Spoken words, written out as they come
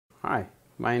Hi,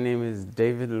 my name is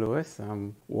David Lewis.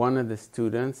 I'm one of the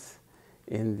students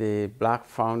in the Black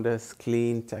Founders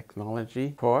Clean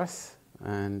Technology course,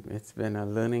 and it's been a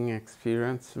learning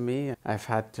experience for me. I've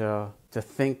had to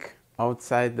think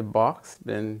outside the box,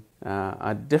 been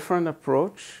a different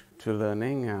approach to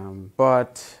learning,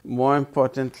 but more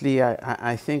importantly,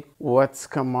 I think what's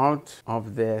come out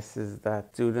of this is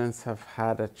that students have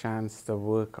had a chance to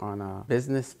work on a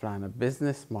business plan, a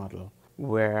business model,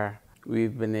 where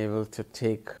we've been able to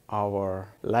take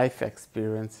our life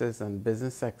experiences and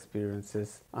business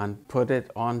experiences and put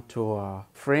it onto a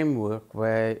framework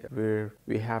where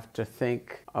we have to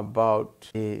think about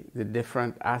the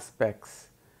different aspects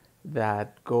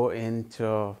that go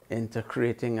into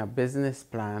creating a business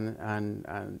plan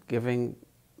and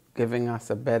giving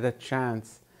us a better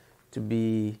chance to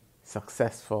be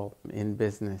successful in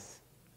business.